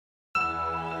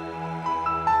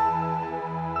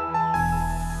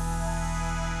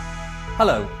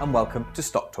Hello and welcome to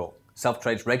Stocktalk,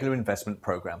 Self-Trade's regular investment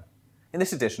programme. In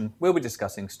this edition, we'll be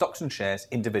discussing stocks and shares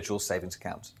individual savings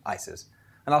accounts, ISAs,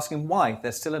 and asking why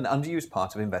they're still an underused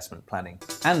part of investment planning.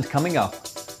 And coming up,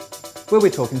 we'll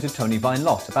be talking to Tony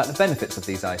Vine-Lott about the benefits of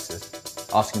these ISAs,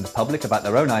 asking the public about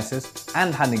their own ISAs,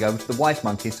 and handing over to the white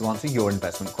monkeys to answer your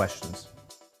investment questions.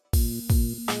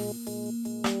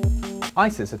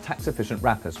 ISAs are tax-efficient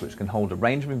wrappers which can hold a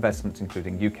range of investments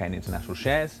including UK and international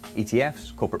shares,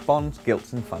 ETFs, corporate bonds,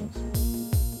 gilts and funds.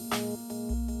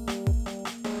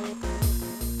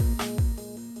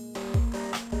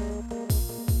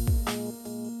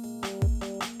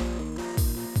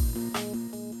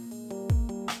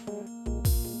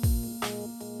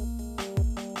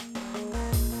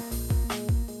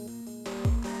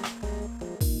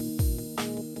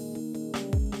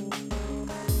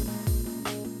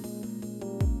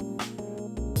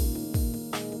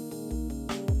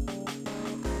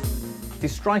 It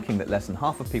is striking that less than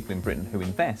half of people in Britain who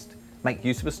invest make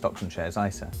use of a stocks and shares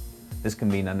ISA. This can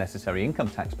mean unnecessary income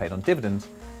tax paid on dividends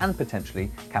and potentially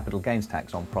capital gains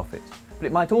tax on profits. But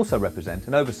it might also represent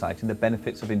an oversight in the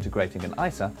benefits of integrating an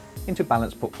ISA into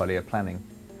balanced portfolio planning,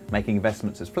 making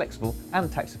investments as flexible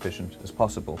and tax efficient as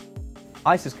possible.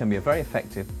 ISAs can be a very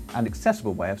effective and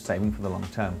accessible way of saving for the long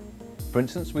term, for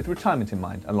instance with retirement in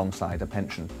mind alongside a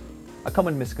pension. A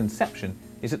common misconception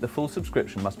is that the full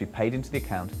subscription must be paid into the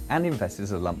account and invested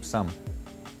as a lump sum.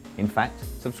 In fact,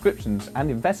 subscriptions and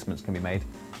investments can be made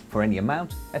for any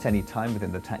amount at any time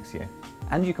within the tax year,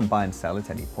 and you can buy and sell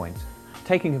at any point.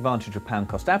 Taking advantage of pound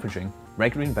cost averaging,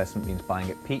 regular investment means buying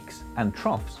at peaks and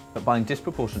troughs, but buying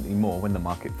disproportionately more when the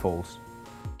market falls.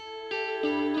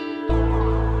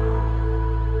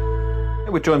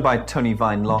 We're joined by Tony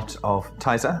Vine-Lott of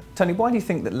TISA. Tony, why do you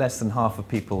think that less than half of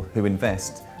people who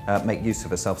invest make use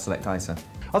of a self-select ISA?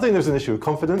 I think there's an issue of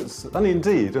confidence, and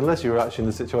indeed, unless you're actually in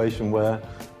a situation where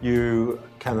you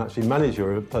can actually manage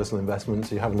your personal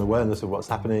investments, you have an awareness of what's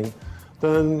happening,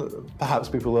 then perhaps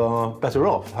people are better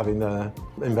off having their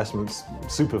investments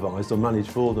supervised or managed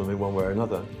for them in one way or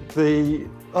another. The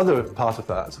other part of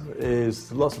that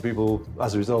is lots of people,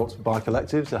 as a result, buy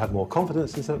collectives. They have more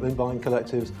confidence in buying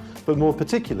collectives, but more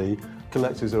particularly,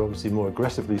 collectives are obviously more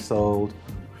aggressively sold.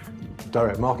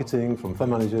 Direct marketing from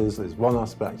fund managers is one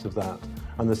aspect of that,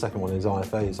 and the second one is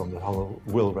IFAs on the whole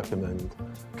will recommend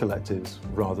collectives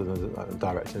rather than a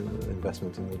direct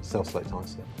investment in the self-select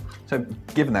ISA. So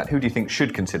given that, who do you think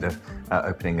should consider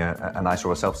opening an ISA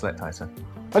or a self-select ISA?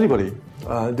 Anybody.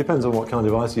 It depends on what kind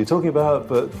of ISA you're talking about,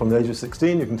 but from the age of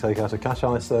 16 you can take out a cash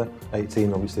ISA,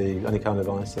 18 obviously any kind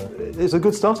of ISA. It's a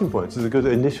good starting point, it's a good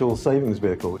initial savings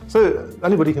vehicle. So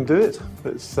anybody can do it,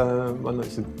 it's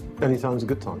any time's a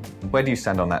good time. Where do you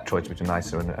stand on that choice between an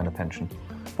ISA and a pension?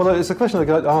 Well, it's a question I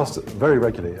get asked very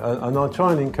regularly, and I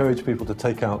try and encourage people to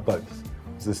take out both.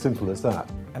 It's as simple as that.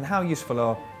 And how useful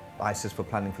are ISAs for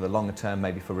planning for the longer term,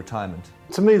 maybe for retirement?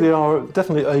 To me, they are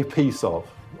definitely a piece of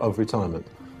retirement.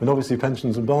 And obviously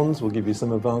pensions and bonds will give you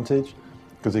some advantage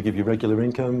because they give you regular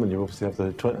income and you obviously have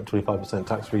the 25%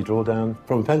 tax-free drawdown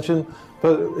from a pension.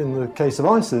 But in the case of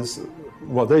ISAs,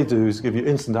 what they do is give you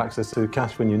instant access to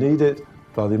cash when you need it,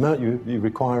 by the amount you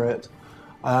require it,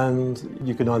 and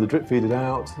you can either drip feed it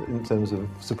out in terms of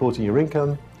supporting your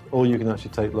income, or you can actually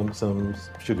take lump sums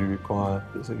should you require.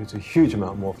 It's a huge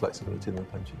amount more flexibility in the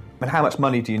pension. And how much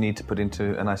money do you need to put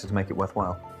into an ISA to make it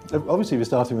worthwhile? Obviously, if you're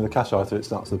starting with a cash ISA, it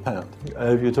starts with £1.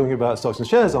 If you're talking about stocks and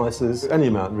shares ISAs, any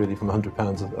amount really from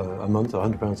 £100 a month or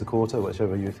 £100 a quarter,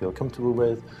 whichever you feel comfortable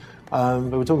with.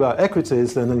 But we're talking about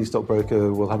equities, then any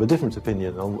stockbroker will have a different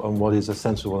opinion on what is a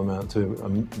sensible amount to a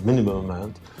minimum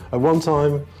amount. At one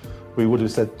time, we would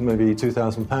have said maybe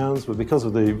 £2,000, but because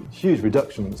of the huge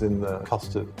reductions in the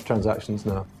cost of transactions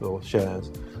now for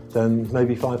shares, then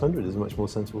maybe 500 is a much more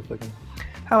sensible figure.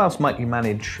 How else might you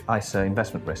manage ISA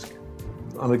investment risk?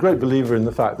 I'm a great believer in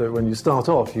the fact that when you start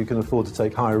off, you can afford to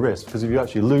take higher risk, because if you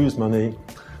actually lose money,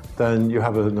 then you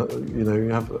have an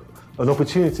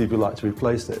opportunity, if you like, to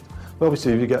replace it. But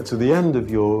obviously, if you get to the end of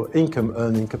your income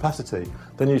earning capacity,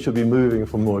 then you should be moving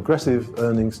from more aggressive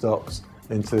earning stocks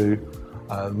into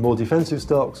more defensive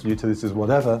stocks, utilities,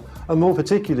 whatever. And more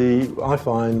particularly, I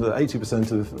find that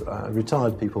 80% of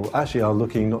retired people actually are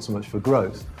looking not so much for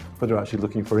growth, but are actually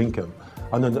looking for income.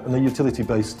 And a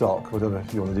utility-based stock, whatever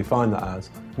you want to define that as,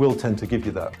 will tend to give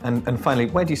you that. And finally,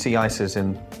 where do you see ISAs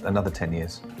in another 10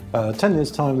 years? 10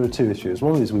 years' time, there are two issues.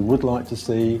 One is we would like to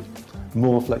see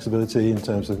more flexibility in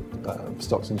terms of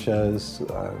stocks and shares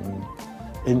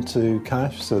into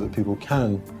cash so that people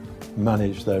can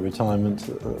manage their retirement,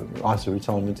 ISA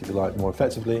retirement, if you like, more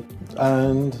effectively.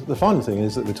 And the final thing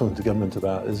is that we're talking to government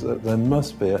about is that there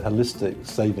must be a holistic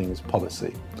savings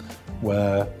policy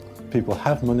where people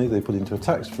have money they put into a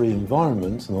tax-free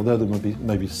environment, and although there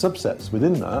may be subsets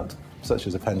within that, such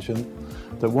as a pension,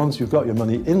 that once you've got your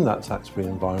money in that tax-free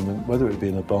environment, whether it be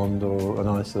in a bond or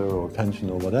an ISA or a pension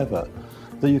or whatever,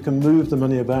 that you can move the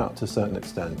money about to a certain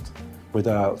extent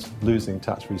without losing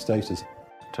tax-free status.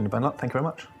 Tony Burnlop, thank you very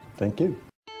much. Thank you.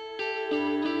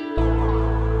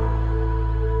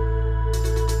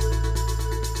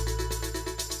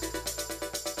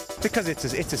 Because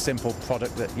it's a simple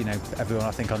product that everyone I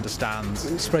think understands.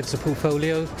 It spreads the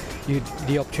portfolio,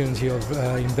 the opportunity of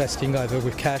investing either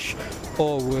with cash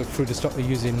or through the stock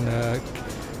using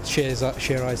share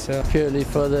ISA. Purely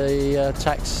for the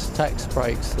tax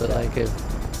breaks that they give.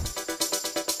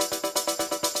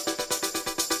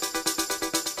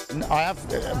 I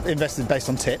have invested based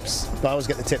on tips, but I always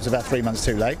get the tips about 3 months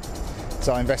too late.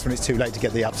 So I invest when it's too late to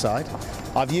get the upside.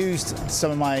 I've used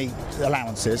some of my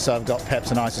allowances, so I've got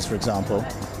PEPs and ISAs, for example,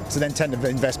 to then tend to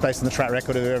invest based on the track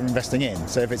record of who I'm investing in.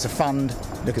 So if it's a fund,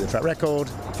 look at the track record.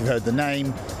 If you've heard the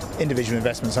name, individual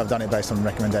investments, I've done it based on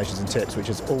recommendations and tips, which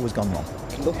has always gone wrong.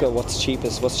 Look at what's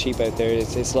cheapest, what's cheap out there.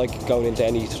 It's like going into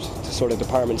any sort of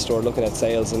department store, looking at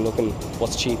sales and looking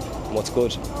what's cheap and what's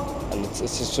good. And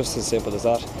it's just as simple as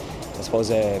that. I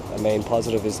suppose a main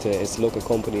positive is to look at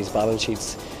companies' balance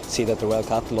sheets, see that they're well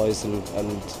capitalised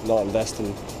and not invest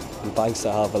in banks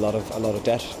that have a lot of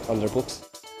debt on their books.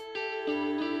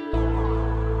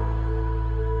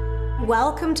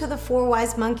 Welcome to the Four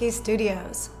Wise Monkeys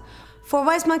studios. Four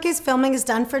Wise Monkeys filming is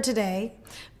done for today,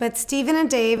 but Stephen and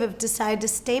Dave have decided to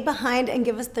stay behind and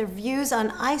give us their views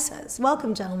on ISAs.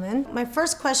 Welcome, gentlemen. My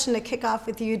first question to kick off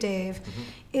with you, Dave,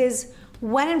 is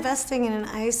when investing in an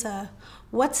ISA,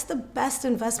 what's the best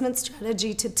investment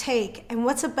strategy to take, and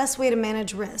what's the best way to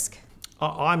manage risk?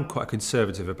 I'm quite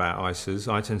conservative about ISAs.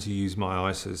 I tend to use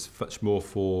my ISAs much more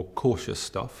for cautious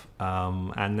stuff,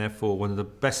 and therefore one of the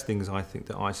best things I think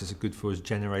that ISAs are good for is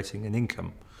generating an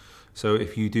income. So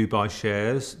if you do buy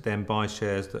shares, then buy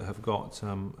shares that have got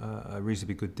a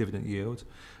reasonably good dividend yield,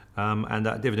 and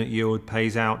that dividend yield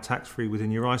pays out tax-free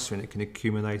within your ISA, and it can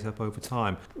accumulate up over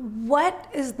time. What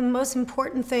is the most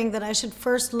important thing that I should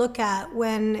first look at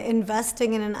when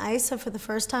investing in an ISA for the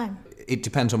first time? It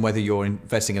depends on whether you're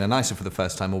investing in an ISA for the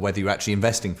first time or whether you're actually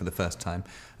investing for the first time.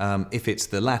 If it's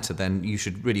the latter, then you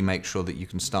should really make sure that you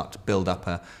can start to build up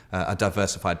a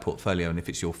diversified portfolio. And if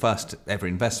it's your first ever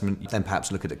investment, then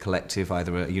perhaps look at a collective,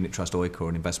 either a unit trust OIC or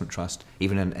an investment trust,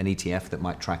 even an ETF that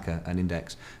might track an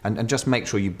index. And just make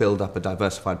sure you build up a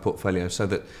diversified portfolio so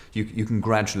that you can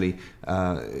gradually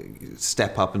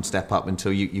step up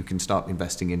until you can start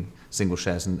investing in single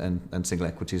shares and single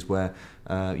equities where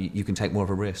you can take more of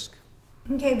a risk.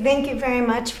 Okay, thank you very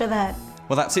much for that.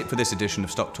 Well, that's it for this edition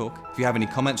of Stock Talk. If you have any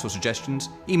comments or suggestions,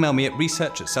 email me at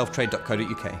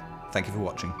research@selftrade.co.uk. Thank you for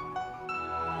watching.